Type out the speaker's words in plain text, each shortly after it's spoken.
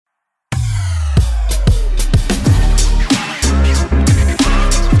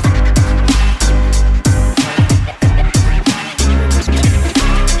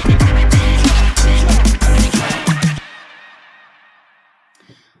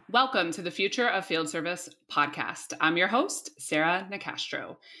Welcome to the Future of Field Service podcast. I'm your host, Sarah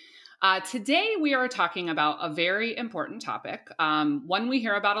Nicastro. Today, we are talking about a very important topic, one we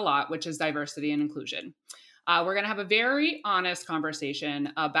hear about a lot, which is diversity and inclusion. We're going to have a very honest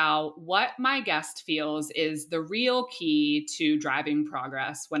conversation about what my guest feels is the real key to driving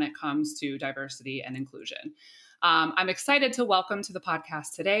progress when it comes to diversity and inclusion. I'm excited to welcome to the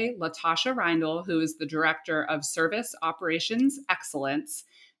podcast today Latasha Reindl, who is the Director of Service Operations Excellence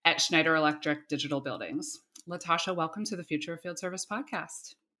at Schneider Electric Digital Buildings. Latasha, welcome to the Future of Field Service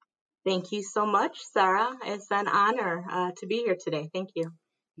podcast. Thank you so much, Sarah. It's an honor to be here today. Thank you.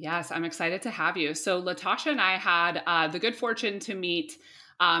 Yes, I'm excited to have you. So Latasha and I had the good fortune to meet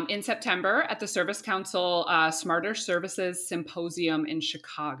in September at the Service Council Smarter Services Symposium in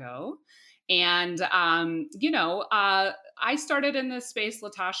Chicago. And, I started in this space,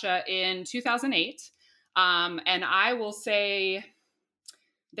 Latasha, in 2008. And I will say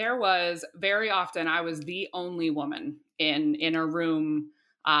there was very often I was the only woman in a room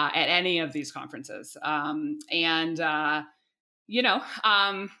at any of these conferences.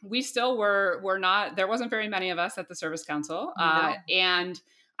 We still were not, there wasn't very many of us at the Service Council. No. And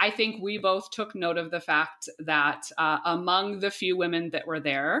I think we both took note of the fact that among the few women that were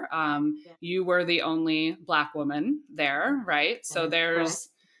there, you were the only Black woman there, right? So there's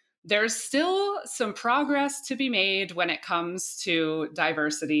still some progress to be made when it comes to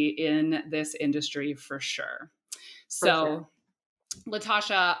diversity in this industry for sure.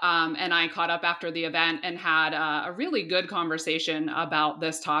 Latasha and I caught up after the event and had a really good conversation about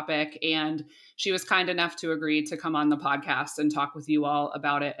this topic. And she was kind enough to agree to come on the podcast and talk with you all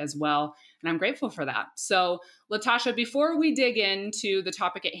about it as well. And I'm grateful for that. So, Latasha, before we dig into the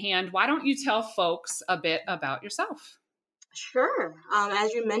topic at hand, why don't you tell folks a bit about yourself? Sure.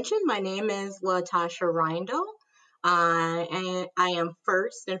 As you mentioned, my name is Latasha Reindl. And I am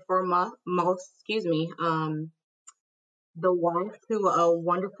first and foremost, the wife to a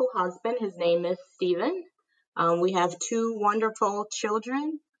wonderful husband. His name is Stephen. We have two wonderful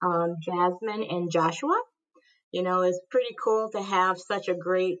children, Jasmine and Joshua. You know, it's pretty cool to have such a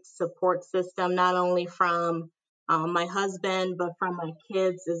great support system, not only from my husband, but from my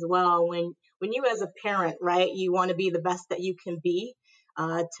kids as well. When you as a parent, right, you want to be the best that you can be,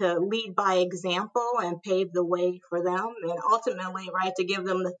 to lead by example and pave the way for them, and ultimately, right, to give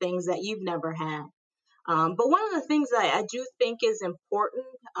them the things that you've never had. But one of the things that I do think is important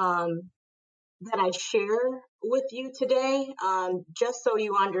that I share with you today, just so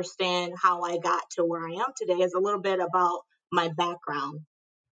you understand how I got to where I am today, is a little bit about my background.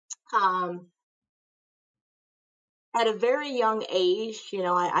 At a very young age, you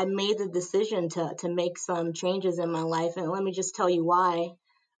know, I made the decision to make some changes in my life, and let me just tell you why.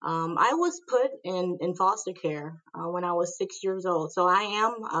 I was put in foster care when I was 6 years old, so I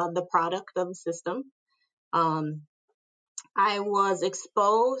am the product of the system. I was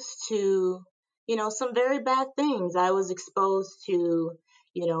exposed to, you know, some very bad things. I was exposed to,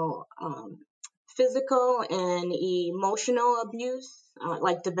 you know, physical and emotional abuse,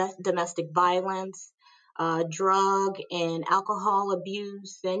 like domestic violence, drug and alcohol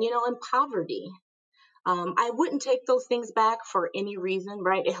abuse, and, you know, and poverty. I wouldn't take those things back for any reason,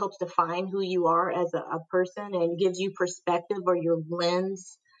 right? It helps define who you are as a person and gives you perspective or your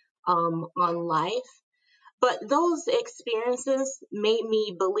lens on life. But those experiences made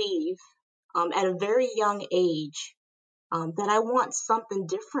me believe at a very young age that I want something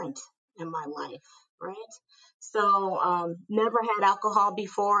different in my life, right? So, never had alcohol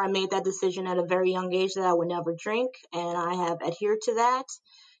before. I made that decision at a very young age that I would never drink, and I have adhered to that,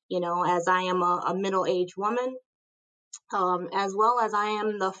 you know, as I am a middle-aged woman, as well as I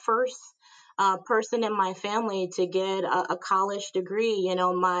am the first person in my family to get a college degree. You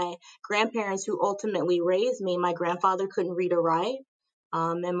know, my grandparents who ultimately raised me, my grandfather couldn't read or write.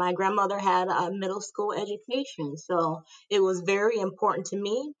 And my grandmother had a middle school education. So it was very important to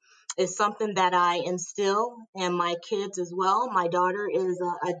me. It's something that I instill in my kids as well. My daughter is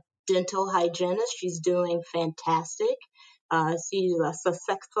a dental hygienist. She's doing fantastic. She's a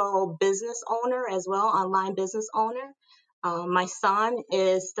successful business owner as well, online business owner. My son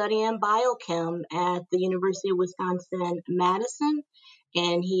is studying biochem at the University of Wisconsin-Madison,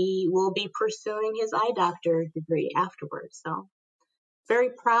 and he will be pursuing his eye doctor degree afterwards. So very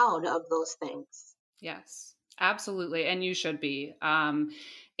proud of those things. Yes, absolutely. And you should be.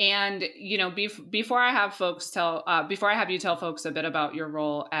 And, you know, before I have you tell folks a bit about your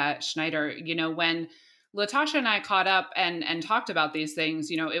role at Schneider, you know, when Latasha and I caught up and talked about these things,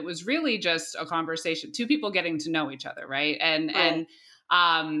 you know, it was really just a conversation, two people getting to know each other. Right. And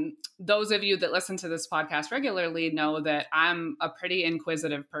Those of you that listen to this podcast regularly know that I'm a pretty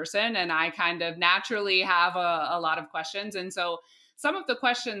inquisitive person, and I kind of naturally have a lot of questions. And so some of the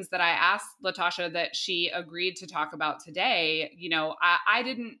questions that I asked Latasha that she agreed to talk about today, I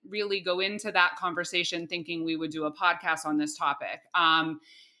didn't really go into that conversation thinking we would do a podcast on this topic.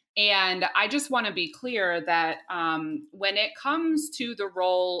 And I just want to be clear that when it comes to the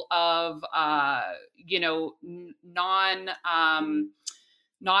role of,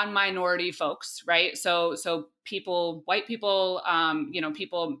 non-minority folks, right? So people, white people,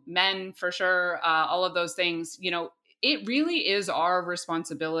 people, men for sure, all of those things, it really is our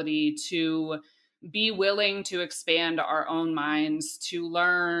responsibility to be willing to expand our own minds, to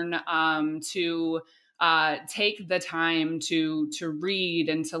learn, to take the time to read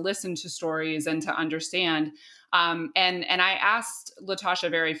and to listen to stories and to understand. And I asked Latasha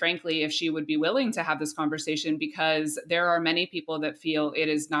very frankly if she would be willing to have this conversation, because there are many people that feel it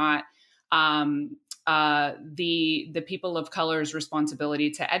is not the people of color's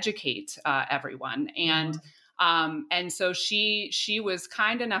responsibility to educate everyone. And so she was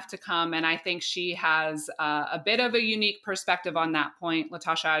kind enough to come, and I think she has a bit of a unique perspective on that point.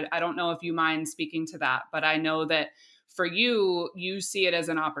 Latasha, I don't know if you mind speaking to that, but I know that for you, you see it as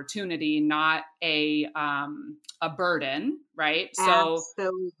an opportunity, not a burden, right? So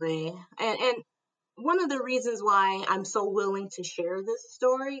Absolutely. And one of the reasons why I'm so willing to share this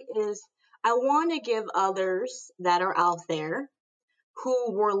story is I want to give others that are out there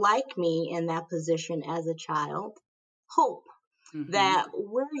who were like me in that position as a child hope that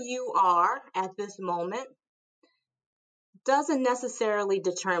where you are at this moment doesn't necessarily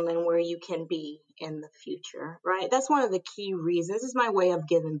determine where you can be in the future, right? That's one of the key reasons. This is my way of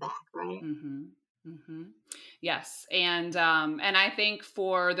giving back, right? Yes. And I think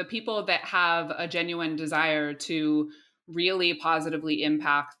for the people that have a genuine desire to really positively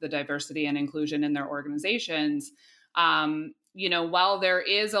impact the diversity and inclusion in their organizations, while there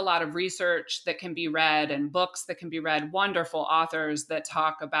is a lot of research that can be read and books that can be read, wonderful authors that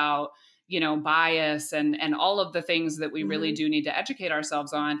talk about, bias and all of the things that we really do need to educate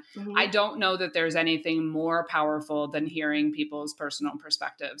ourselves on. I don't know that there's anything more powerful than hearing people's personal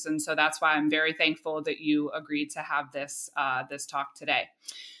perspectives. And so that's why I'm very thankful that you agreed to have this talk today.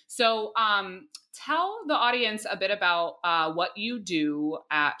 So tell the audience a bit about what you do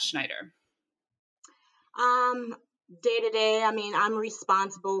at Schneider. Day to day, I'm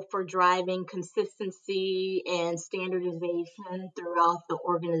responsible for driving consistency and standardization throughout the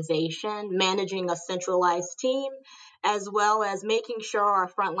organization, managing a centralized team, as well as making sure our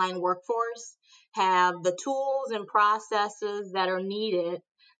frontline workforce have the tools and processes that are needed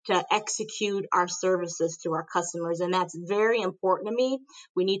to execute our services to our customers. And that's very important to me.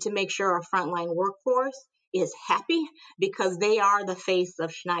 We need to make sure our frontline workforce is happy because they are the face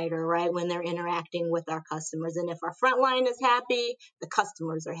of Schneider, right? When they're interacting with our customers. And if our frontline is happy, the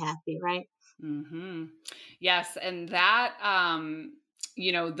customers are happy, right? Yes. And that,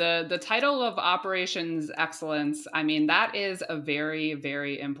 the title of operations excellence, that is a very,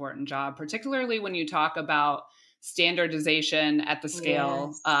 very important job, particularly when you talk about standardization at the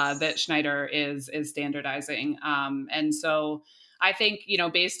scale that Schneider is standardizing. And so I think,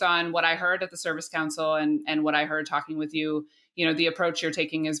 based on what I heard at the Service Council and what I heard talking with you, the approach you're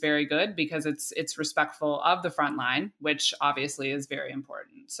taking is very good because it's respectful of the front line, which obviously is very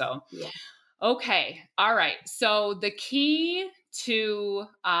important. So, okay. All right. So the key to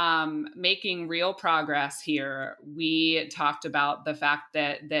making real progress here, we talked about the fact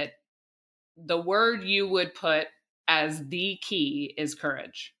that the word you would put as the key is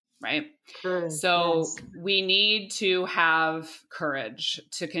courage, right? Courage, so we need to have courage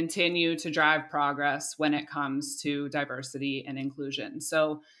to continue to drive progress when it comes to diversity and inclusion.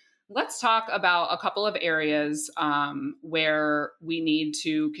 So let's talk about a couple of areas where we need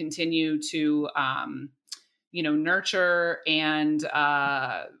to continue to nurture and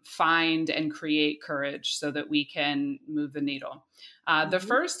find and create courage so that we can move the needle. The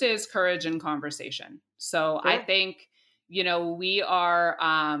first is courage in conversation. So I think, we are,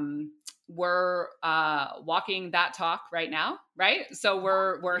 we're walking that talk right now, right? So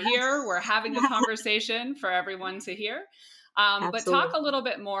we're here, we're having a conversation for everyone to hear. But talk a little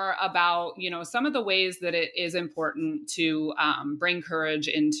bit more about, some of the ways that it is important to bring courage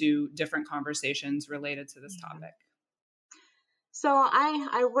into different conversations related to this topic. So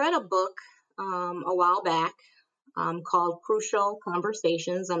I read a book a while back called Crucial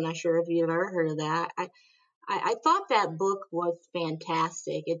Conversations. I'm not sure if you've ever heard of that. I thought that book was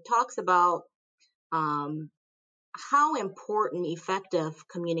fantastic. It talks about how important effective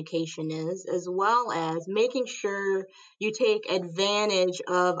communication is, as well as making sure you take advantage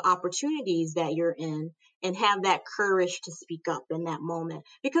of opportunities that you're in and have that courage to speak up in that moment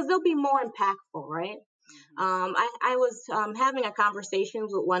because they'll be more impactful, right? I was having a conversation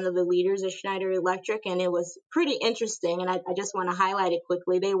with one of the leaders at Schneider Electric, and it was pretty interesting. And I just want to highlight it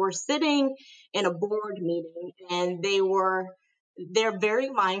quickly. They were sitting in a board meeting, and they're very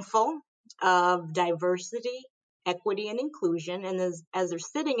mindful of diversity, equity, and inclusion. And as they're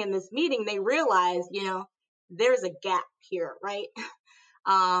sitting in this meeting, they realize, there's a gap here, right?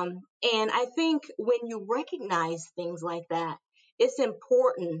 And I think when you recognize things like that, it's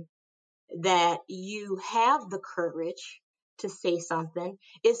important that you have the courage to say something.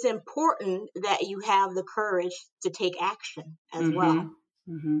 It's important that you have the courage to take action as well.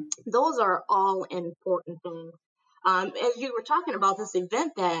 Mm-hmm. Mm-hmm. Those are all important things. As you were talking about this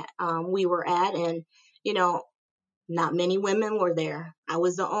event that we were at, and you know, not many women were there. I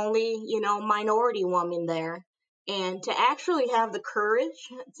was the only, minority woman there. And to actually have the courage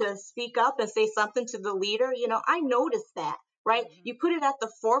to speak up and say something to the leader, I noticed that, right? Mm-hmm. You put it at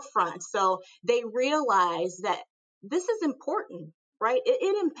the forefront. So they realize that this is important, right?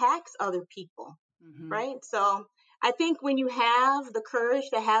 It impacts other people, Mm-hmm. right? So I think when you have the courage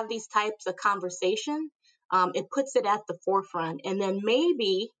to have these types of conversation, it puts it at the forefront. And then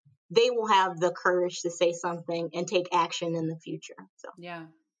maybe they will have the courage to say something and take action in the future. So, Yeah.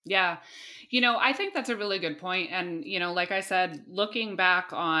 Yeah. I think that's a really good point. And, like I said, looking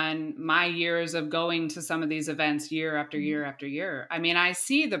back on my years of going to some of these events year after year after year, I mean, I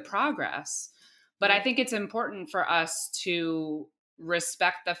see the progress, but I think it's important for us to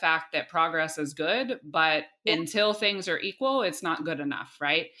respect the fact that progress is good, but yeah, until things are equal, it's not good enough.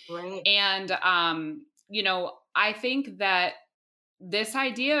 Right. right. And, I think that this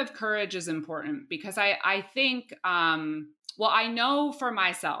idea of courage is important because I think, well, I know for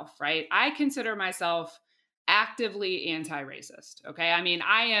myself, right? I consider myself actively anti-racist. Okay. I mean,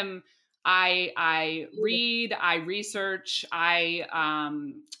 I read, I research, I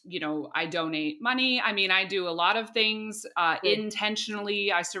donate money. I mean, I do a lot of things Good,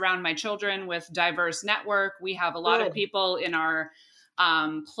 intentionally. I surround my children with diverse network. We have a lot of good. people in our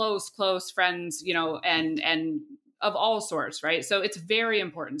close friends, and of all sorts, right? So it's very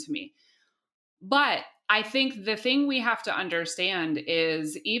important to me. But I think the thing we have to understand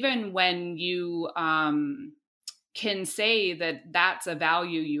is even when you can say that that's a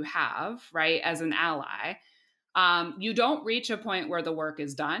value you have, right, as an ally, you don't reach a point where the work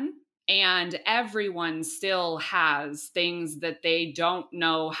is done. And everyone still has things that they don't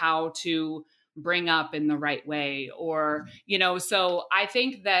know how to bring up in the right way. Or, so I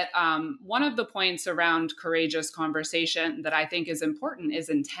think that one of the points around courageous conversation that I think is important is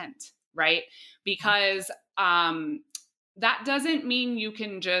intent, right? Because that doesn't mean you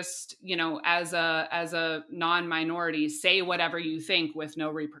can just, as a non-minority, say whatever you think with no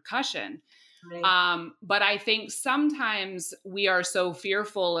repercussion. Right. But I think sometimes we are so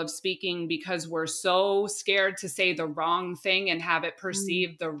fearful of speaking because we're so scared to say the wrong thing and have it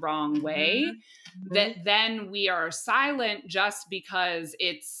perceived the wrong way that Mm-hmm. then we are silent just because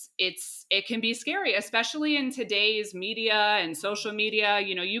it can be scary, especially in today's media and social media.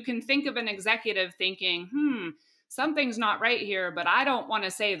 You can think of an executive thinking, something's not right here, but I don't want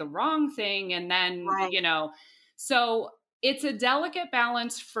to say the wrong thing. And then, Right. so it's a delicate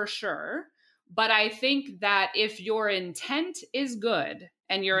balance for sure. But I think that if your intent is good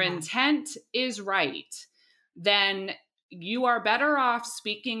and your Yeah. intent is right, then you are better off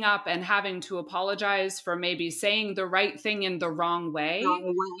speaking up and having to apologize for maybe saying the right thing in the wrong way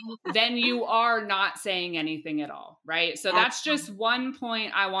Wrong way. than you are not saying anything at all, right? So that's just Absolutely. one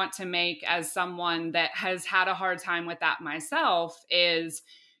point I want to make as someone that has had a hard time with that myself is,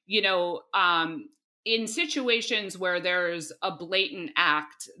 you know, in situations where there's a blatant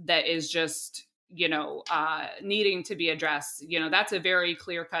act that is just, needing to be addressed, that's a very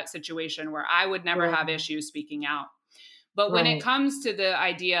clear cut situation where I would never Right. have issues speaking out. But when it Right. comes to the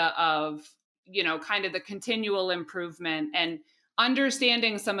idea of, kind of the continual improvement and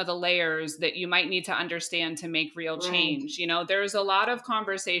understanding some of the layers that you might need to understand to make real Right. change, there's a lot of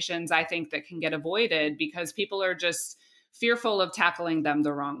conversations I think that can get avoided because people are just fearful of tackling them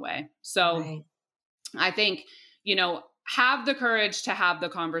the wrong way. So Right. I think, have the courage to have the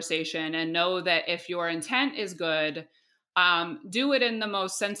conversation and know that if your intent is good, do it in the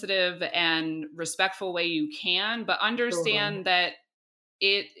most sensitive and respectful way you can, but Totally. understand that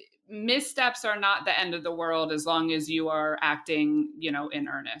it missteps are not the end of the world as long as you are acting, in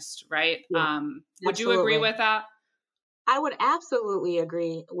earnest, right? Yeah. Would you agree Absolutely. with that? I would absolutely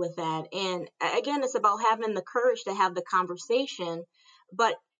agree with that. And again, it's about having the courage to have the conversation,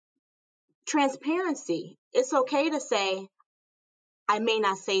 but transparency. It's okay to say, I may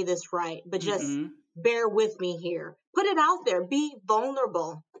not say this right, but just Mm-hmm. bear with me here. Put it out there. Be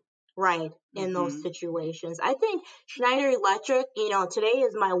vulnerable, right, in those Mm-hmm. situations. I think Schneider Electric, today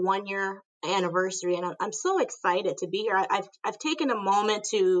is my 1 year anniversary, and I'm so excited to be here. I've taken a moment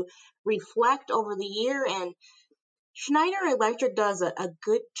to reflect over the year, and Schneider Electric does a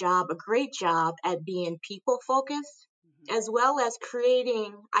good job, a great job at being people focused, as well as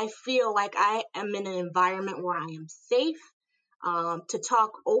creating, I feel like I am in an environment where I am safe to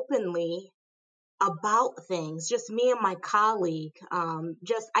talk openly about things, just me and my colleague.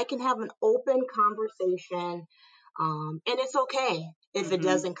 Just I can have an open conversation, and it's okay if it Mm-hmm.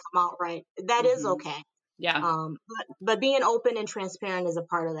 doesn't come out right. That is Mm-hmm. okay. Yeah. But being open and transparent is a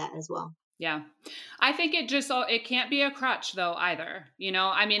part of that as well. Yeah. I think it can't be a crutch though either.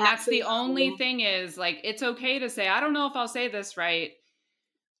 I mean, that's the only Absolutely. thing is like, it's okay to say, I don't know if I'll say this right,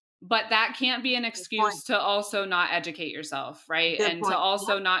 but that can't be an Good point. excuse to also not educate yourself, right? Good And to point. Yep.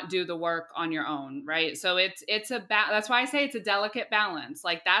 also not do the work on your own, right? So that's why I say it's a delicate balance.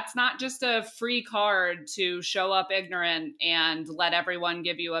 Like, that's not just a free card to show up ignorant and let everyone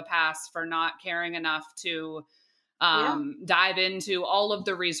give you a pass for not caring enough to Yeah. dive into all of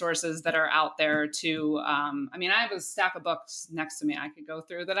the resources that are out there I mean, I have a stack of books next to me I could go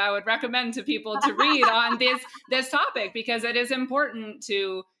through that I would recommend to people to read on this topic, because it is important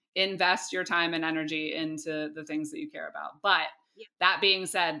to invest your time and energy into the things that you care about. But Yep. that being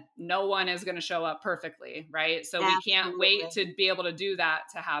said, no one is going to show up perfectly, right? So we can't wait Absolutely. to be able to do that,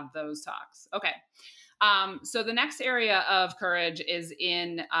 to have those talks. Okay. So the next area of courage is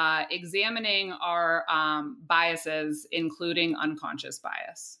in examining our biases, including unconscious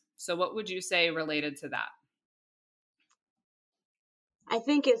bias. So what would you say related to that? I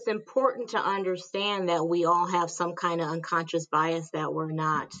think it's important to understand that we all have some kind of unconscious bias that we're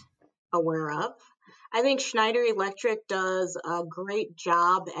not aware of. I think Schneider Electric does a great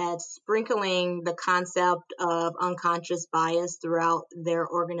job at sprinkling the concept of unconscious bias throughout their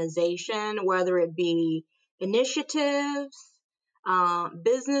organization, whether it be initiatives,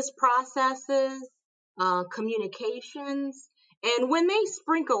 business processes, communications. And when they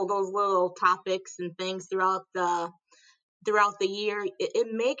sprinkle those little topics and things throughout the year, it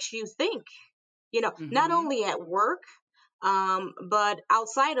makes you think, not Mm-hmm. only at work, but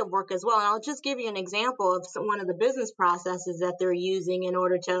outside of work as well. And I'll just give you an example of one of the business processes that they're using in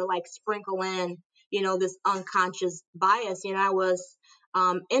order to like sprinkle in, this unconscious bias. I was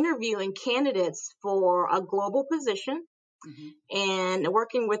interviewing candidates for a global position Mm-hmm. and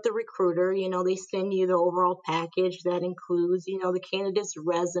working with the recruiter. They send you the overall package that includes, the candidate's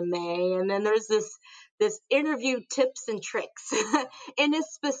resume, and then there's this interview tips and tricks, and it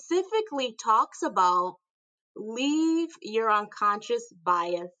specifically talks about leave your unconscious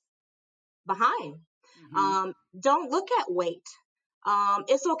bias behind. Mm-hmm. Don't look at weight.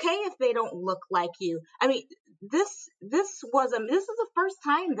 It's okay if they don't look like you. I mean, this is the first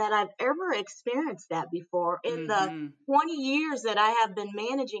time that I've ever experienced that before in the Mm-hmm. 20 years that I have been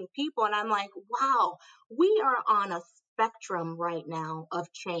managing people, and I'm like, wow, we are on a spectrum right now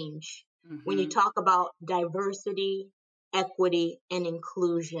of change. When you Mm-hmm. talk about diversity, equity, and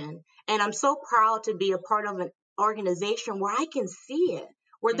inclusion, and I'm so proud to be a part of an organization where I can see it,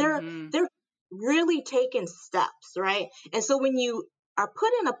 where they're Mm-hmm. they're really taking steps, right? And so when you are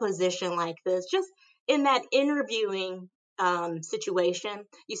put in a position like this, just in that interviewing situation,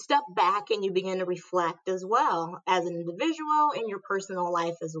 you step back and you begin to reflect as well as an individual in your personal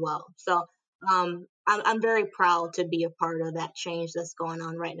life as well. So I'm very proud to be a part of that change that's going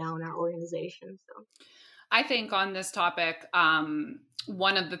on right now in our organization. So. I think on this topic,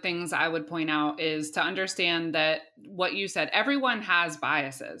 one of the things I would point out is to understand that what you said, everyone has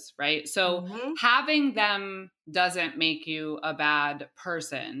biases, right? So Hmm. having them doesn't make you a bad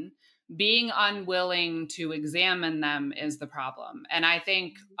person. Being unwilling to examine them is the problem. And I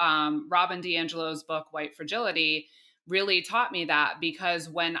think Robin DiAngelo's book, White Fragility, really taught me that, because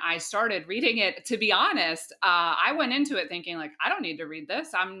when I started reading it, to be honest, I went into it thinking like, I don't need to read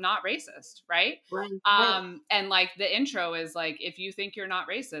this. I'm not racist, right? Right, right. And like the intro is like, if you think you're not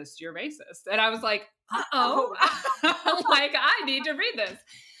racist, you're racist. And I was like, uh-oh, Oh, like I need to read this.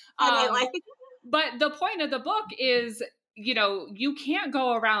 and I Um, like. but the point of the book is, you can't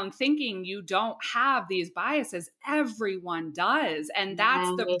go around thinking you don't have these biases. Everyone does. And that's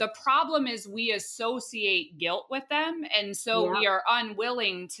the Right. the problem is we associate guilt with them. And so Yeah. we are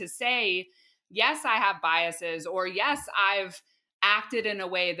unwilling to say, yes, I have biases, or yes, I've acted in a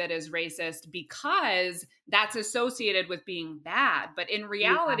way that is racist because that's associated with being bad. But in Yeah.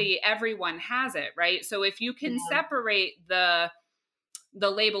 reality, everyone has it, right? So if you can Yeah. separate the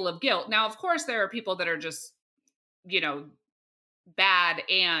label of guilt. Now, of course, there are people that are just, you know, bad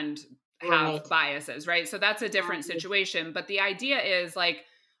and have Right. biases, right? So that's a different Right. situation. But the idea is like,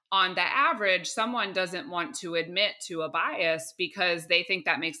 on the average, someone doesn't want to admit to a bias because they think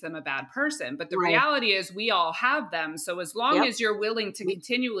that makes them a bad person. But the Right. reality is, we all have them. So as long Yep. as you're willing to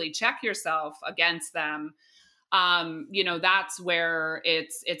continually check yourself against them, you know, that's where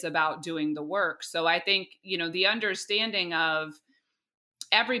it's about doing the work. So I think, you know, the understanding of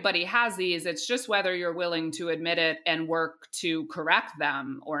everybody has these, it's just whether you're willing to admit it and work to correct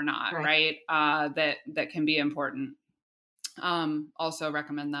them or not, Right. right? That can be important. Also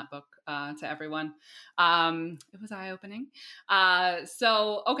recommend that book to everyone. It was eye-opening.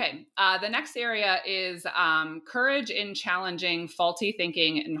 The next area is courage in challenging faulty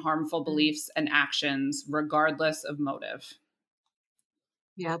thinking and harmful Mm. beliefs and actions, regardless of motive.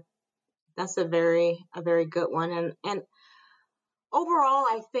 Yep. That's a very good one. And overall,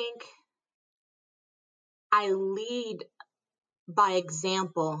 I think I lead by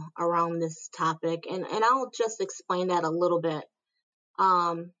example around this topic, and I'll just explain that a little bit.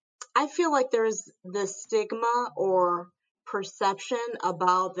 Um, I feel like there's this stigma or perception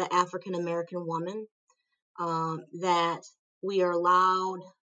about the African American woman, that we are loud,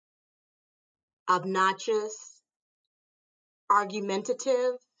 obnoxious,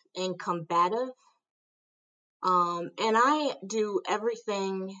 argumentative, and combative. And I do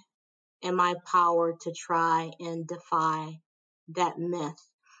everything in my power to try and defy that myth.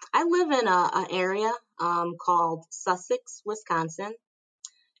 I live in an area called Sussex, Wisconsin.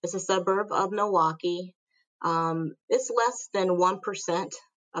 It's a suburb of Milwaukee. It's less than 1%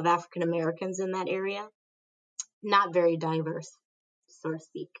 of African Americans in that area. Not very diverse, so to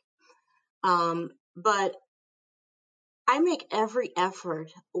speak. But I make every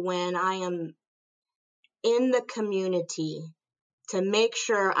effort when I am in the community to make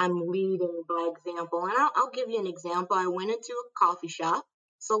sure I'm leading by example. And I'll give you an example. I went into a coffee shop.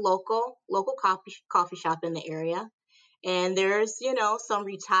 It's a local coffee shop in the area, and there's some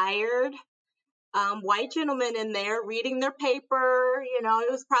retired white gentlemen in there reading their paper.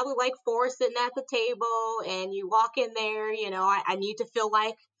 It was probably like four sitting at the table, and you walk in there. I need to feel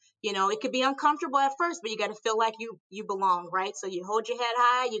like it could be uncomfortable at first, but you got to feel like you belong, right? So you hold your head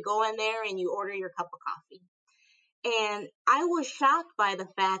high, you go in there, and you order your cup of coffee. And I was shocked by the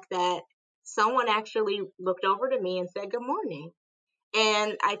fact that someone actually looked over to me and said, "Good morning."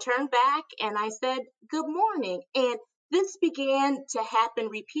 And I turned back and I said, "Good morning." And this began to happen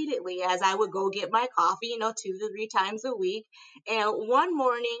repeatedly as I would go get my coffee, 2 to 3 times a week. And one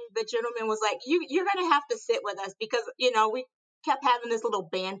morning, the gentleman was like, You're going to have to sit with us because, we kept having this little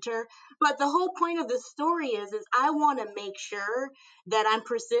banter. But the whole point of the story is I want to make sure that I'm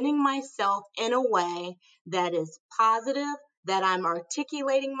presenting myself in a way that is positive, that I'm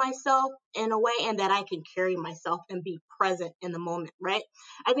articulating myself in a way, and that I can carry myself and be present in the moment, right?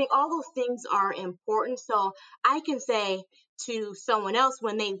 I think all those things are important. So I can say to someone else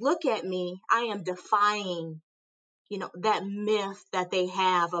when they look at me, I am defying, that myth that they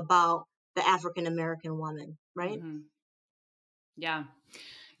have about the African American woman, right? Mm-hmm. Yeah.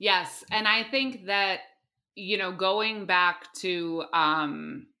 Yes. And I think that, you know, going back to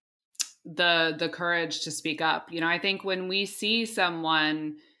the courage to speak up, you know, I think when we see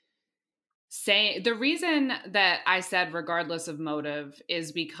someone say, the reason that I said regardless of motive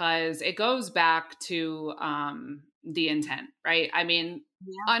is because it goes back to the intent, right? I mean,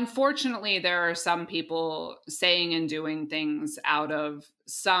 Yeah. unfortunately, there are some people saying and doing things out of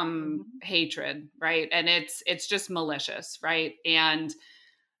some Hmm. hatred, right? And it's just malicious, right? And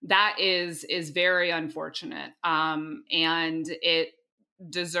that is very unfortunate, and it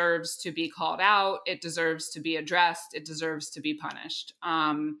deserves to be called out, it deserves to be addressed, it deserves to be punished.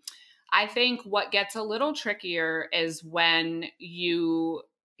 I think what gets a little trickier is when you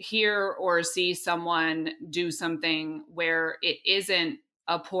hear or see someone do something where it isn't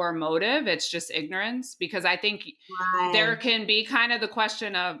a poor motive, it's just ignorance. Because I think there Right. can be kind of the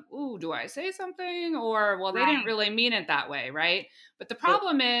question of, ooh, do I say something? Or, well, they didn't Right. really mean it that way, right? But the It,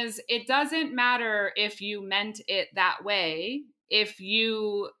 problem is, it doesn't matter if you meant it that way. If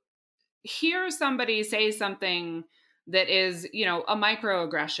you hear somebody say something that is, you know, a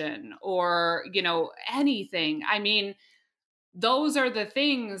microaggression or, you know, anything, I mean, those are the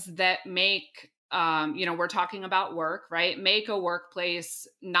things that make you know, we're talking about work, right? Make a workplace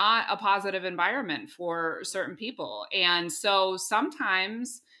not a positive environment for certain people. And so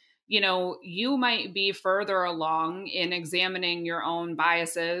sometimes, you might be further along in examining your own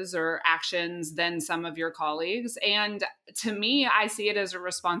biases or actions than some of your colleagues. And to me, I see it as a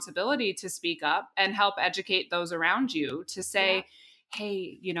responsibility to speak up and help educate those around you to Yeah. say,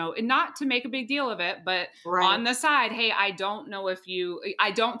 hey, and not to make a big deal of it, but on Right. the side, hey, I don't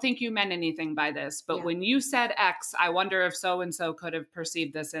think you meant anything by this, but Yeah. when you said X, I wonder if so and so could have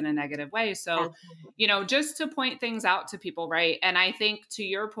perceived this in a negative way. So, Absolutely. just to point things out to people, right? And I think to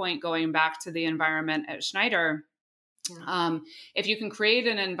your point, going back to the environment at Schneider, Yeah. if you can create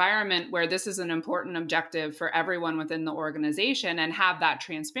an environment where this is an important objective for everyone within the organization and have that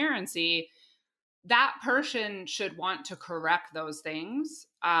transparency, that person should want to correct those things,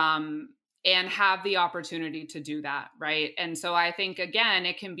 and have the opportunity to do that, right? And so I think, again,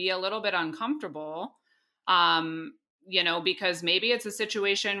 it can be a little bit uncomfortable, because maybe it's a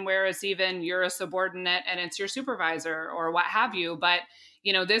situation where it's even you're a subordinate and it's your supervisor or what have you. But,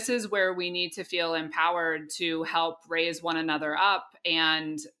 this is where we need to feel empowered to help raise one another up.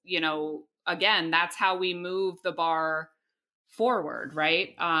 And, again, that's how we move the bar forward,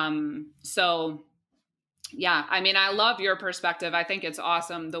 right? So yeah, I mean, I love your perspective. I think it's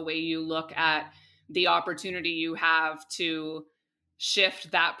awesome the way you look at the opportunity you have to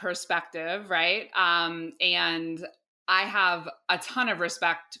shift that perspective, right? And I have a ton of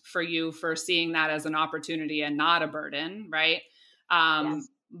respect for you for seeing that as an opportunity and not a burden, right? Yes.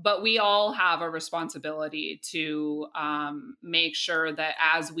 But we all have a responsibility to make sure that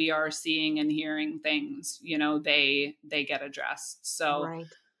as we are seeing and hearing things, they get addressed. So Right.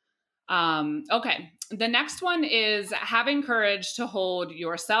 okay. The next one is having courage to hold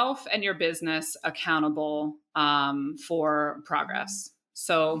yourself and your business accountable for progress.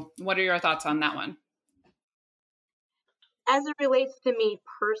 So, what are your thoughts on that one? As it relates to me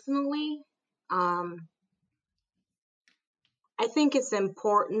personally, um, I think it's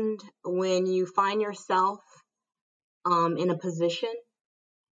important when you find yourself in a position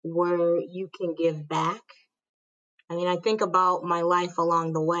where you can give back. I mean, I think about my life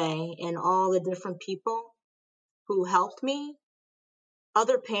along the way and all the different people who helped me,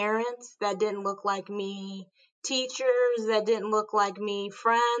 other parents that didn't look like me, teachers that didn't look like me,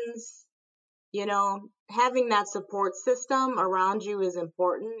 friends. Having that support system around you is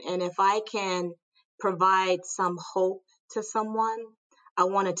important. And if I can provide some hope to someone, I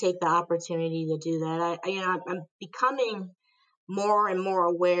want to take the opportunity to do that. I'm becoming more and more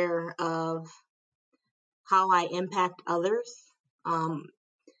aware of how I impact others. Um,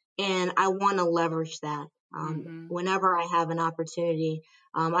 and I want to leverage that Mm-hmm. whenever I have an opportunity.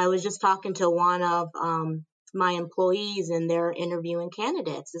 I was just talking to one of my employees, and they're interviewing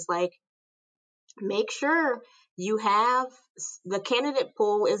candidates. It's like, make sure you have the candidate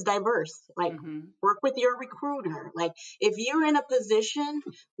pool is diverse. Like, Mm-hmm. work with your recruiter. Like, if you're in a position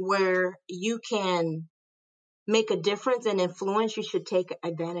where you can make a difference and influence, you should take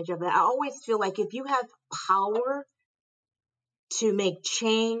advantage of it. I always feel like if you have power to make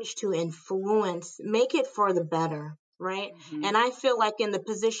change, to influence, make it for the better, right? Mm-hmm. And I feel like in the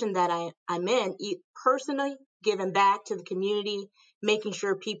position that I'm in, personally, giving back to the community, making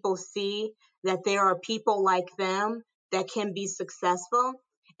sure people see that there are people like them that can be successful.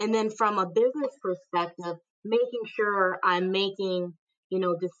 And then from a business perspective, making sure I'm making,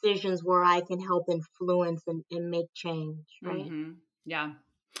 decisions where I can help influence and make change, right? Mm-hmm. Yeah.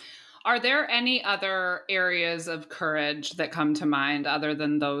 Are there any other areas of courage that come to mind other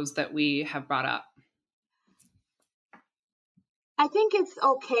than those that we have brought up? I think it's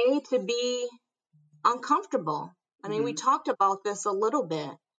okay to be uncomfortable. I mean, we Mm-hmm. talked about this a little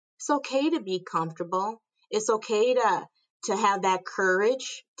bit. It's okay to be comfortable. It's okay to have that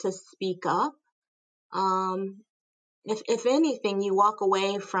courage to speak up. Um, if anything, you walk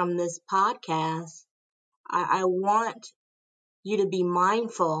away from this podcast, I want you to be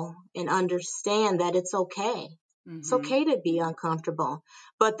mindful and understand that it's okay. It's Mm-hmm. okay to be uncomfortable.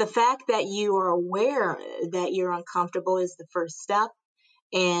 But the fact that you are aware that you're uncomfortable is the first step,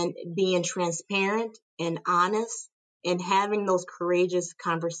 and being transparent and honest and having those courageous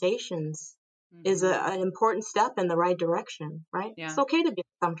conversations is Mm-hmm. an important step in the right direction, right? It's Yeah. okay to be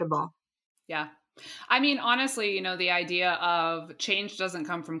uncomfortable. Yeah. I mean, honestly, the idea of change doesn't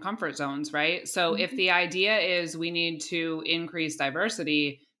come from comfort zones, right? So if Mhm. the idea is we need to increase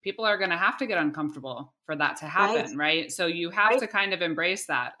diversity, people are going to have to get uncomfortable for that to Right, happen, right? So you have right. to kind of embrace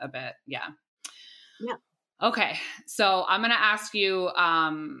that a bit. Yeah. Yeah. Okay. So I'm going to ask you,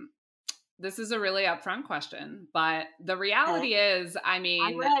 this is a really upfront question, but the Okay. reality is, I I'm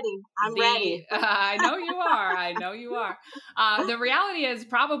mean, ready. I'm ready. I know you are. I know you are. The reality is,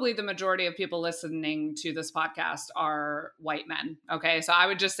 probably the majority of people listening to this podcast are white men. Okay. So I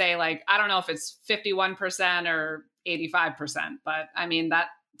would just say, like, I don't know if it's 51% or 85%, but I mean, that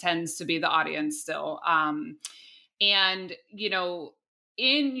tends to be the audience still. And,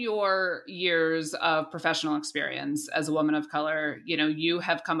 in your years of professional experience as a woman of color, you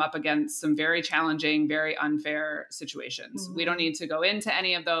have come up against some very challenging, very unfair situations. We don't Mhm. need to go into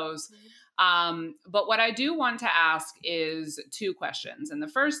any of those. But what I do want to ask is two questions. And the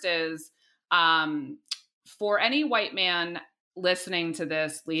first is, um, for any white man listening to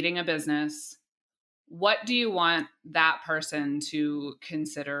this, leading a business, what do you want that person to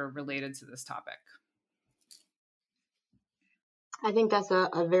consider related to this topic? I think that's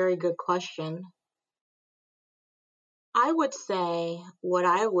a very good question. I would say what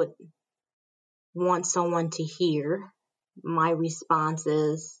I would want someone to hear, my response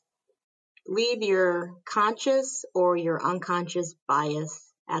is leave your conscious or your unconscious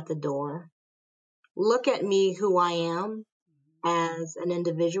bias at the door. Look at me, who I am as an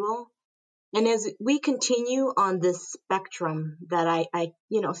individual. And as we continue on this spectrum that I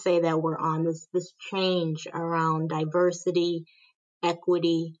say that we're on, this change around diversity,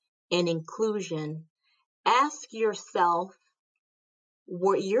 equity, and inclusion, ask yourself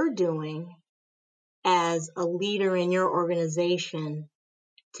what you're doing as a leader in your organization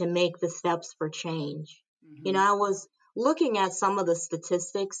to make the steps for change. Mm-hmm. I was looking at some of the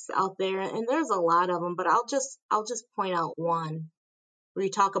statistics out there, and there's a lot of them, but I'll just point out one where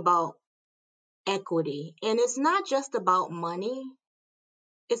you talk about equity. And it's not just about money.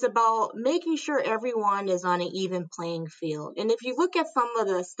 It's about making sure everyone is on an even playing field. And if you look at some of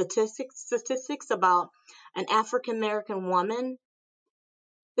the statistics about an African American woman,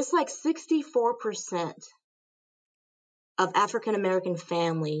 it's like 64% of African American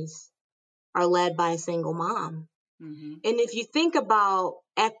families are led by a single mom. Mm-hmm. And if you think about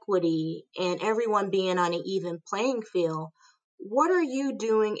equity and everyone being on an even playing field, what are you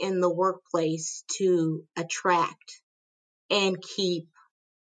doing in the workplace to attract and keep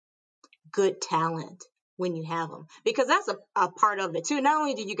good talent when you have them? Because that's a part of it too. Not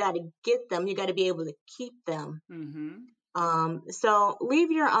only do you got to get them, you got to be able to keep them. So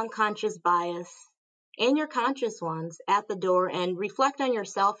leave your unconscious bias and your conscious ones at the door and reflect on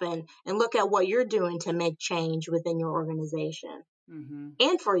yourself and look at what you're doing to make change within your organization Mm-hmm.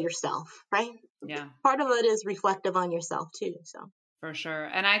 and for yourself, right? Yeah, Part of it is reflective on yourself too. So for sure.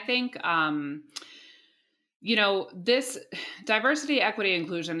 And I think, this diversity, equity,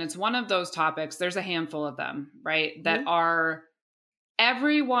 inclusion, it's one of those topics. There's a handful of them, right? That mhm. are,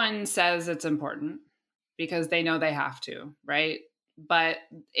 everyone says it's important because they know they have to, right? But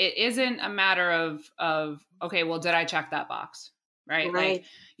it isn't a matter of, okay, well, did I check that box? Right? Like, Right.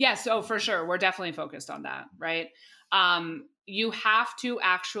 yeah, so for sure, we're definitely focused on that, right? You have to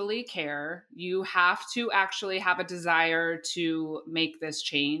actually care. You have to actually have a desire to make this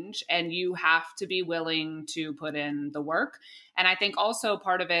change, and you have to be willing to put in the work. And I think also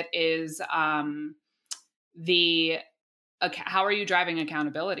part of it is the how are you driving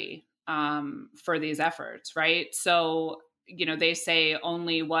accountability for these efforts, right? So, they say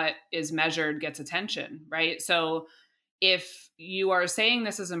only what is measured gets attention, right? So if you are saying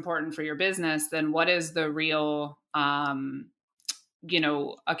this is important for your business, then what is the real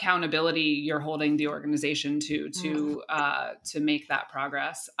accountability you're holding the organization to make that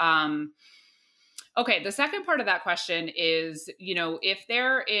progress? Okay, the second part of that question is, if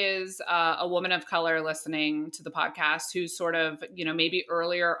there is a woman of color listening to the podcast who's sort of, maybe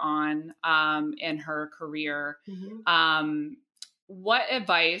earlier on in her career, Mhm. what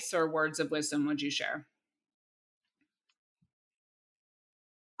advice or words of wisdom would you share?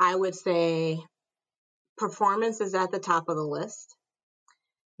 I would say performance is at the top of the list.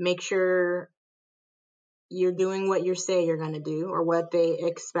 Make sure you're doing what you say you're going to do or what they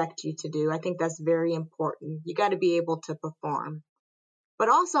expect you to do. I think that's very important. You got to be able to perform. But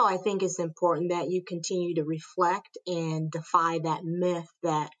also, I think it's important that you continue to reflect and defy that myth,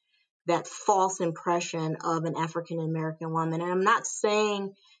 that false impression of an African American woman. And I'm not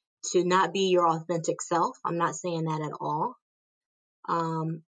saying to not be your authentic self. I'm not saying that at all.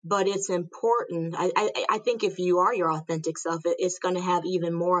 But it's important. I think if you are your authentic self, it's going to have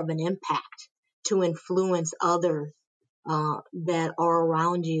even more of an impact to influence others that are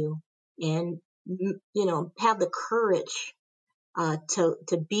around you, and have the courage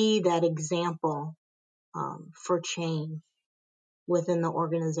to be that example for change within the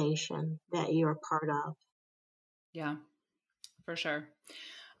organization that you're a part of. Yeah, for sure.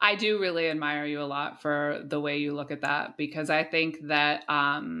 I do really admire you a lot for the way you look at that, because I think that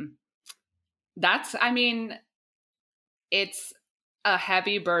that's, I mean, it's a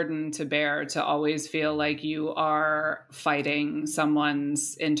heavy burden to bear to always feel like you are fighting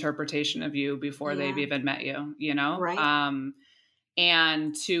someone's interpretation of you before they've Yeah, even met you, you know? right.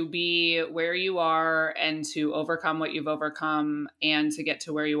 And to be where you are and to overcome what you've overcome and to get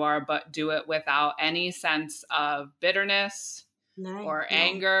to where you are, but do it without any sense of bitterness No, or no.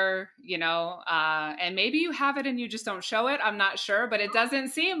 anger, you know, and maybe you have it and you just don't show it. I'm not sure, but it doesn't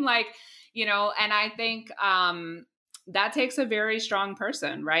seem like, you know, and I think that takes a very strong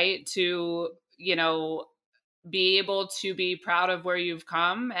person, right? To, you know, be able to be proud of where you've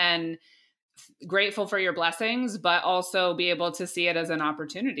come and grateful for your blessings, but also be able to see it as an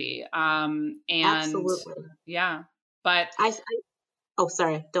opportunity. And Absolutely. yeah, but Oh,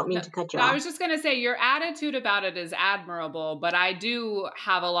 sorry. Don't mean no, to cut you no, I off. was just going to say your attitude about it is admirable, but I do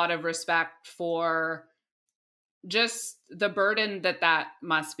have a lot of respect for just the burden that that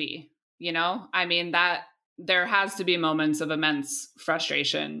must be. You know, I mean, that there has to be moments of immense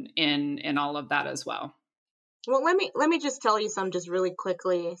frustration in all of that as well. Well, let me just tell you some just really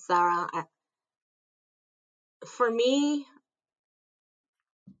quickly, Sarah. For me,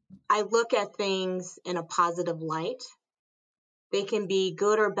 I look at things in a positive light. They can be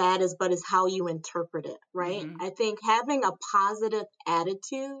good or bad, as but is how you interpret it, right? Mm-hmm. I think having a positive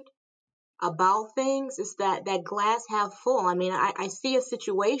attitude about things is that glass half full. I mean, I see a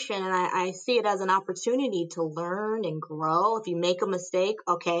situation and I see it as an opportunity to learn and grow. If you make a mistake,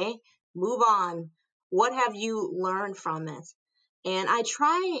 okay, move on. What have you learned from it? And I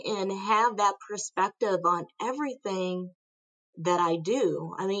try and have that perspective on everything that I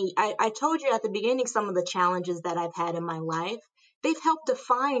do. I mean, I told you at the beginning some of the challenges that I've had in my life. They've helped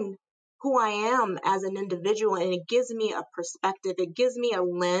define who I am as an individual, and it gives me a perspective, it gives me a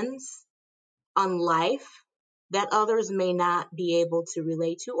lens on life that others may not be able to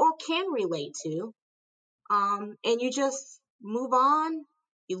relate to or can relate to. And you just move on,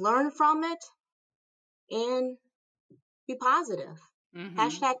 you learn from it, and be positive. Mm-hmm.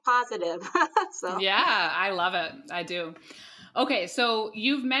 Hashtag positive. So, Yeah, I love it. I do. Okay, so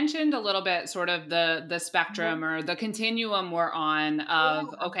you've mentioned a little bit sort of the mhm. spectrum or the continuum we're on of,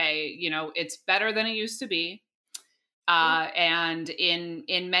 Yeah, okay, you know, it's better than it used to be. yeah, And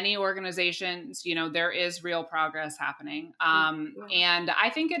in many organizations, you know, there is real progress happening. yeah, yeah, And I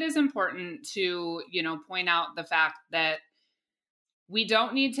think it is important to, you know, point out the fact that we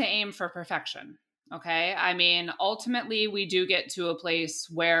don't need to aim for perfection. Okay. I mean, ultimately, we do get to a place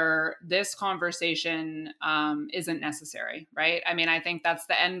where this conversation isn't necessary, right? I mean, I think that's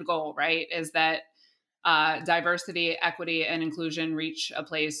the end goal, right? Is that diversity, equity, and inclusion reach a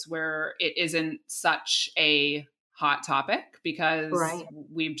place where it isn't such a hot topic because right,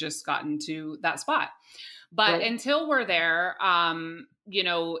 we've just gotten to that spot. But right, until we're there, you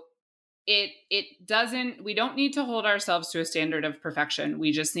know, it doesn't, we don't need to hold ourselves to a standard of perfection.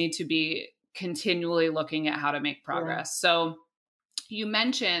 We just need to be continually looking at how to make yeah, progress. So you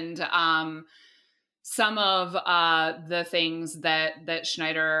mentioned some of the things that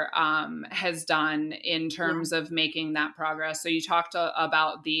Schneider has done in yeah, terms of making that progress. So you talked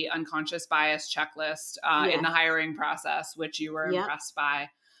about the unconscious bias checklist in yes, the hiring process, which you were yep, impressed by.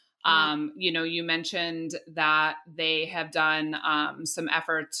 yep, You know, you mentioned that they have done some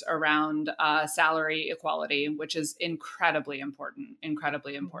efforts around salary equality, which is incredibly important,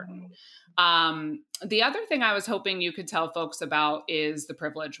 incredibly important. right, The other thing I was hoping you could tell folks about is the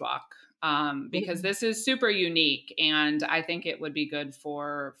privilege walk, because this is super unique, and I think it would be good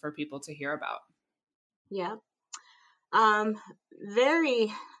for people to hear about. yeah. Um,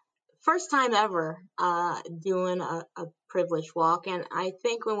 very first time ever doing a privilege walk, and I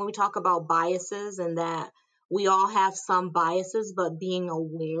think when we talk about biases and that we all have some biases, but being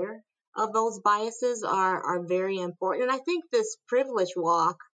aware of those biases are very important. And I think this privilege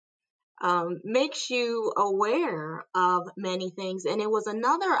walk makes you aware of many things, and it was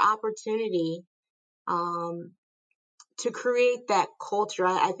another opportunity um, to create that culture.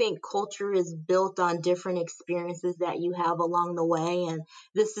 I think culture is built on different experiences that you have along the way, and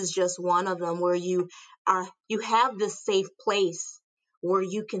this is just one of them where you have this safe place where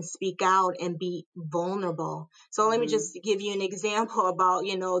you can speak out and be vulnerable. So let me Mm-hmm. just give you an example about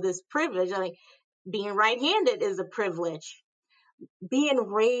this privilege. Like being right-handed is a privilege. Being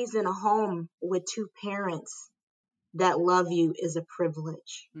raised in a home with two parents that love you is a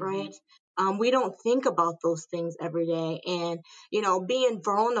privilege, Mm-hmm. right? We don't think about those things every day. And, being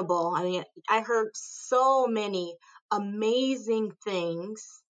vulnerable, I mean, I heard so many amazing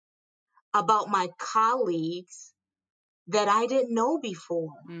things about my colleagues that I didn't know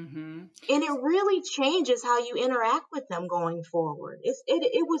before. Mm-hmm. And it really changes how you interact with them going forward.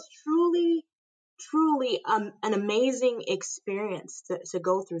 It was truly an amazing experience to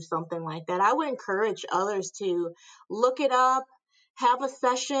go through something like that. I would encourage others to look it up, have a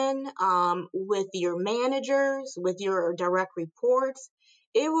session with your managers, with your direct reports.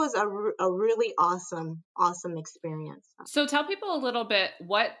 It was a really awesome experience. So tell people a little bit,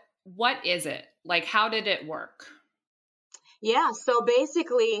 what is it? Like, how did it work? Yeah, so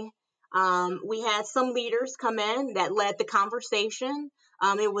basically, we had some leaders come in that led the conversation.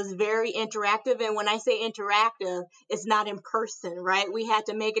 It was very interactive. And when I say interactive, it's not in person, right? We had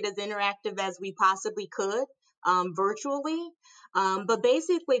to make it as interactive as we possibly could virtually. But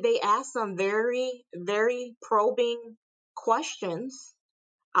basically, they asked some very probing questions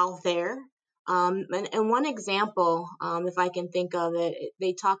out there. And one example, if I can think of it,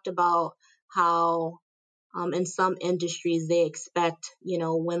 they talked about how in some industries, they expect,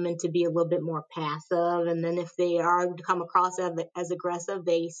 women to be a little bit more passive. And then if they are to come across as aggressive,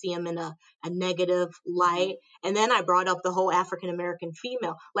 they see them in a negative light. And then I brought up the whole African American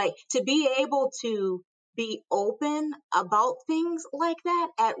female, like to be able to be open about things like that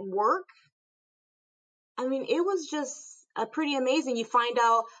at work. I mean, it was just pretty amazing. You find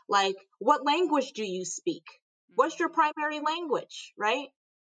out, like, what language do you speak? What's your primary language, right?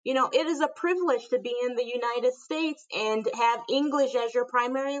 It is a privilege to be in the United States and have English as your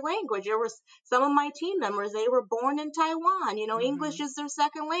primary language. There was some of my team members, they were born in Taiwan. English is their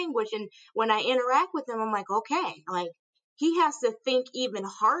second language. And when I interact with them, I'm like, okay, like he has to think even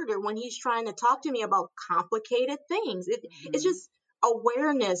harder when he's trying to talk to me about complicated things. It's just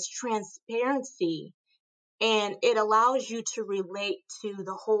awareness, transparency, and it allows you to relate to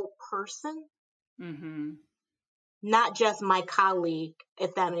the whole person, Mm-hmm. not just my colleague,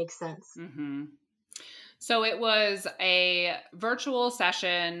 if that makes sense. Mm-hmm. So it was a virtual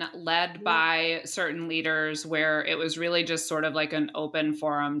session led by certain leaders where it was really just sort of like an open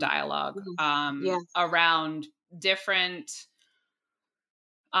forum dialogue Yes. around different,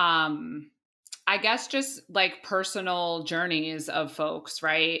 I guess, just like personal journeys of folks,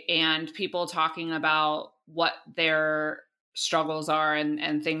 right? And people talking about what their struggles are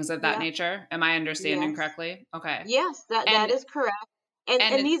and things of that Yeah. nature. Am I understanding Yes. correctly? Okay. Yes, that And is correct. And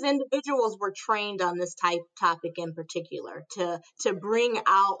and these individuals were trained on this topic in particular to bring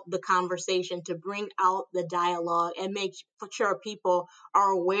out the conversation, to bring out the dialogue, and make sure people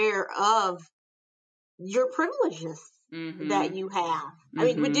are aware of your privileges that mm-hmm, you have. I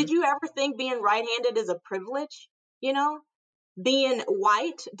mean, mm-hmm, did you ever think being right-handed is a privilege? You know, being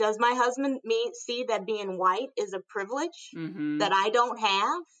white, does my husband see that being white is a privilege mm-hmm, that I don't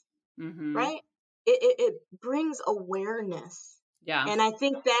have? mm-hmm. Right? It brings awareness. Yeah. And I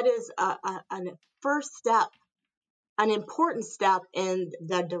think that is a first step, an important step in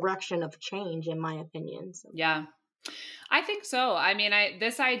the direction of change, in my opinion. So, Yeah. I think so. I mean,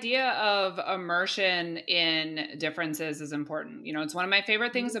 this idea of immersion in differences is important. It's one of my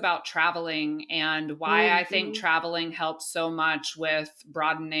favorite things about traveling and why I think mm-hmm, traveling helps so much with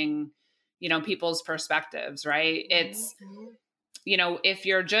broadening, people's perspectives, right? It's, mm-hmm, if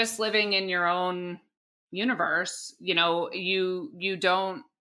you're just living in your own universe, you don't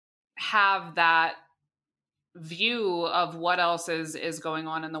have that view of what else is going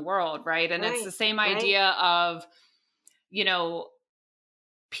on in the world, right? And it's right, the same right, idea of, you know,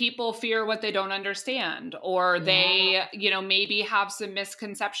 people fear what they don't understand, or yeah, they, maybe have some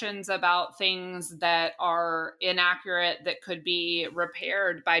misconceptions about things that are inaccurate that could be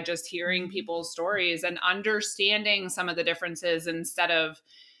repaired by just hearing mm-hmm, people's stories and understanding some of the differences instead of,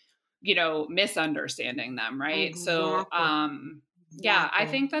 misunderstanding them, right? So, exactly, yeah, I exactly,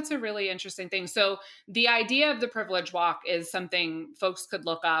 think that's a really interesting thing. So, the idea of the privilege walk is something folks could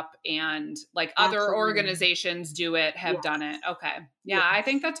look up, and like other absolutely, organizations do it, have yes, done it. Okay. Yeah, I yes,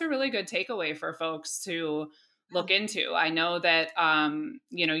 think that's a really good takeaway for folks to look into. I know that,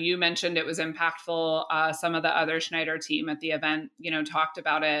 you mentioned it was impactful. Some of the other Schneider team at the event, talked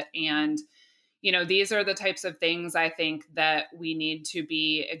about it. And, these are the types of things I think that we need to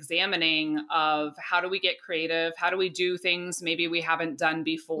be examining of how do we get creative? How do we do things maybe we haven't done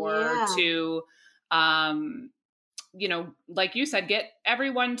before yeah, to, um, like you said, get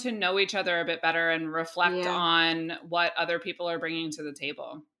everyone to know each other a bit better and reflect yeah. on what other people are bringing to the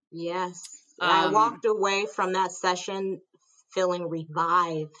table. Yes, I Um, walked away from that session feeling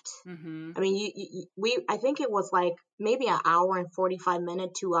revived. mhm. I mean, I think it was like maybe an hour and 45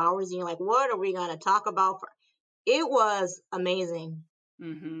 minutes, 2 hours, and you're like, what are we gonna talk about? It was amazing. It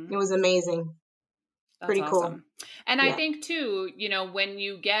Mhm. was amazing. That's Pretty cool. awesome. And I Yeah. think too, when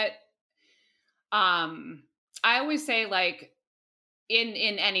you get, um I always say, like, in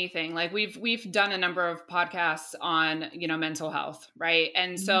anything, like we've done a number of podcasts on, mental health, right?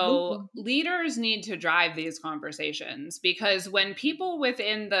 And so Mhm. leaders need to drive these conversations, because when people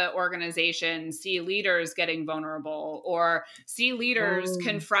within the organization see leaders getting vulnerable, or see leaders Right.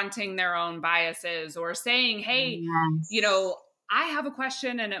 confronting their own biases, or saying, hey, Yes. I have a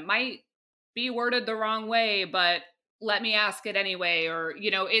question and it might be worded the wrong way, but let me ask it anyway. Or,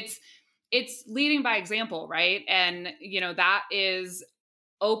 it's leading by example, right? And, that is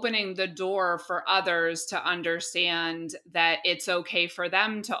opening the door for others to understand that it's okay for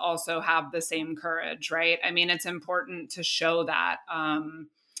them to also have the same courage, right? I mean, it's important to show that.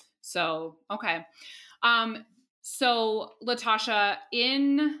 Okay. Um, so, Latasha,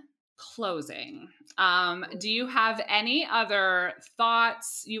 in closing, do you have any other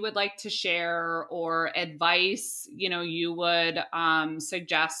thoughts you would like to share, or advice, you would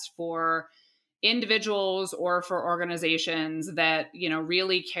suggest for individuals or for organizations that,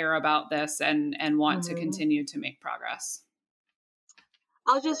 really care about this and want to Mhm. continue to make progress?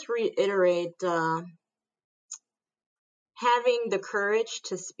 I'll just reiterate having the courage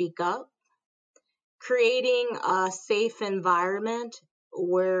to speak up, creating a safe environment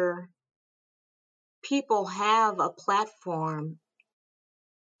where people have a platform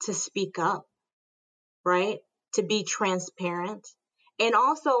to speak up, right? To be transparent, and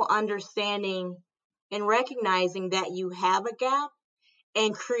also understanding and recognizing that you have a gap,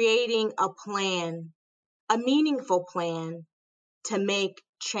 and creating a plan, a meaningful plan to make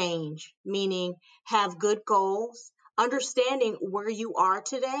change, meaning have good goals, understanding where you are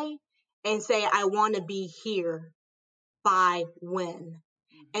today, and say, I want to be here by when,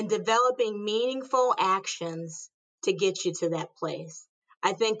 and Mhm. developing meaningful actions to get you to that place.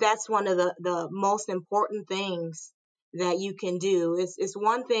 I think that's one of the most important things that you can do. It's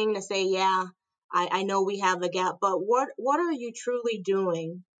one thing to say, yeah, I know we have a gap, but what are you truly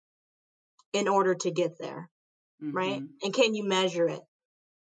doing in order to get there, right? Mhm. And can you measure it?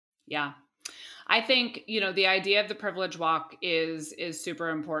 Yeah. I think, the idea of the privilege walk is super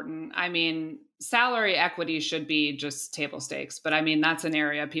important. I mean, salary equity should be just table stakes, but I mean, that's an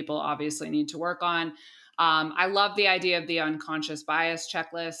area people obviously need to work on. I love the idea of the unconscious bias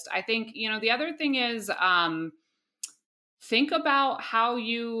checklist. I think, the other thing is, think about how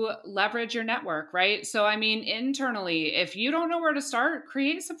you leverage your network, right? So, I mean, internally, if you don't know where to start,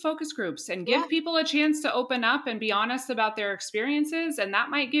 create some focus groups and Yeah. give people a chance to open up and be honest about their experiences. And that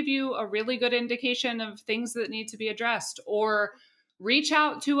might give you a really good indication of things that need to be addressed. Or reach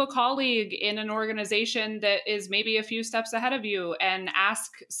out to a colleague in an organization that is maybe a few steps ahead of you and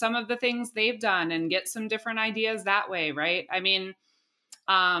ask some of the things they've done and get some different ideas that way, right? I mean,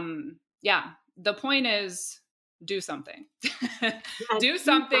 yeah, the point is, do something. Yes, Do do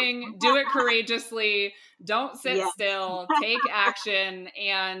something, something. do it courageously. Don't sit Yes. still, take action,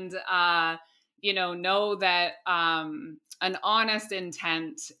 and know that an honest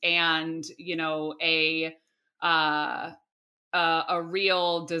intent and, uh a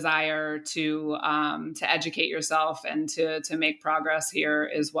real desire to educate yourself and to make progress here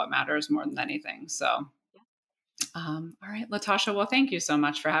is what matters more than anything. So, all right, Latasha, well, thank you so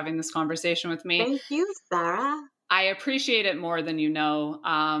much for having this conversation with me. Thank you, Sarah. I appreciate it more than you know.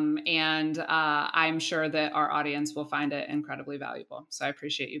 And I'm sure that our audience will find it incredibly valuable. So I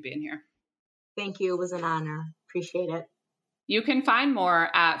appreciate you being here. Thank you. It was an honor. Appreciate it. You can find more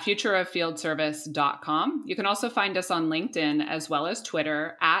at futureoffieldservice.com. You can also find us on LinkedIn as well as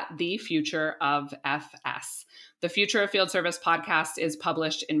Twitter at The Future of FS. The Future of Field Service podcast is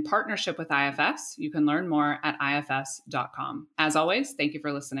published in partnership with IFS. You can learn more at ifs.com. As always, thank you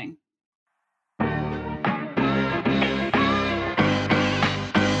for listening.